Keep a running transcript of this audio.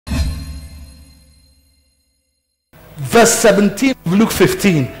Verse 17 of Luke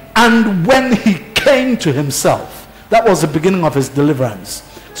 15. And when he came to himself, that was the beginning of his deliverance.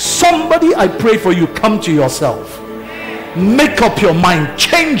 Somebody, I pray for you, come to yourself. Make up your mind,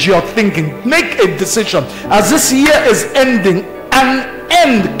 change your thinking, make a decision. As this year is ending, an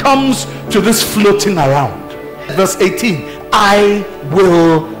end comes to this floating around. Verse 18, I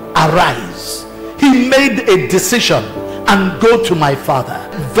will arise. He made a decision and go to my father.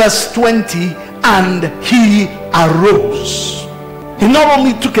 Verse 20, and he arose. He not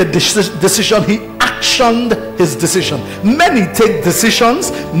only took a decision, he actioned his decision. Many take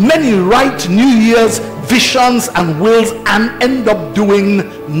decisions, many write New Year's visions and wills and end up doing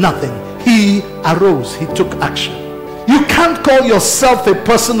nothing. He arose, he took action. You can't call yourself a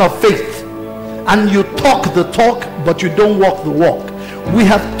person of faith and you talk the talk but you don't walk the walk. We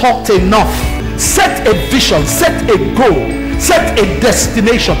have talked enough. Set a vision, set a goal, set a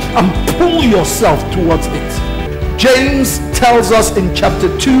destination and pull yourself towards it. James tells us in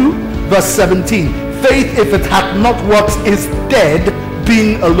chapter 2 verse 17, faith, if it hath not works, is dead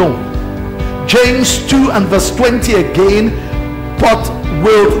being alone. James 2 and verse 20 again, but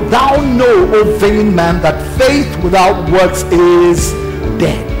wilt thou know, O vain man, that faith without works is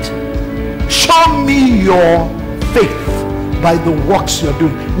dead. Show me your faith by the works you're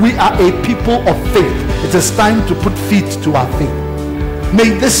doing. We are a people of faith. It is time to put feet to our faith. May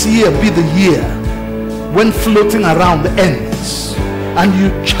this year be the year when floating around ends and you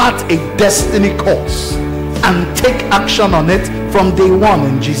chart a destiny course and take action on it from day one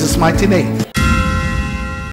in Jesus' mighty name.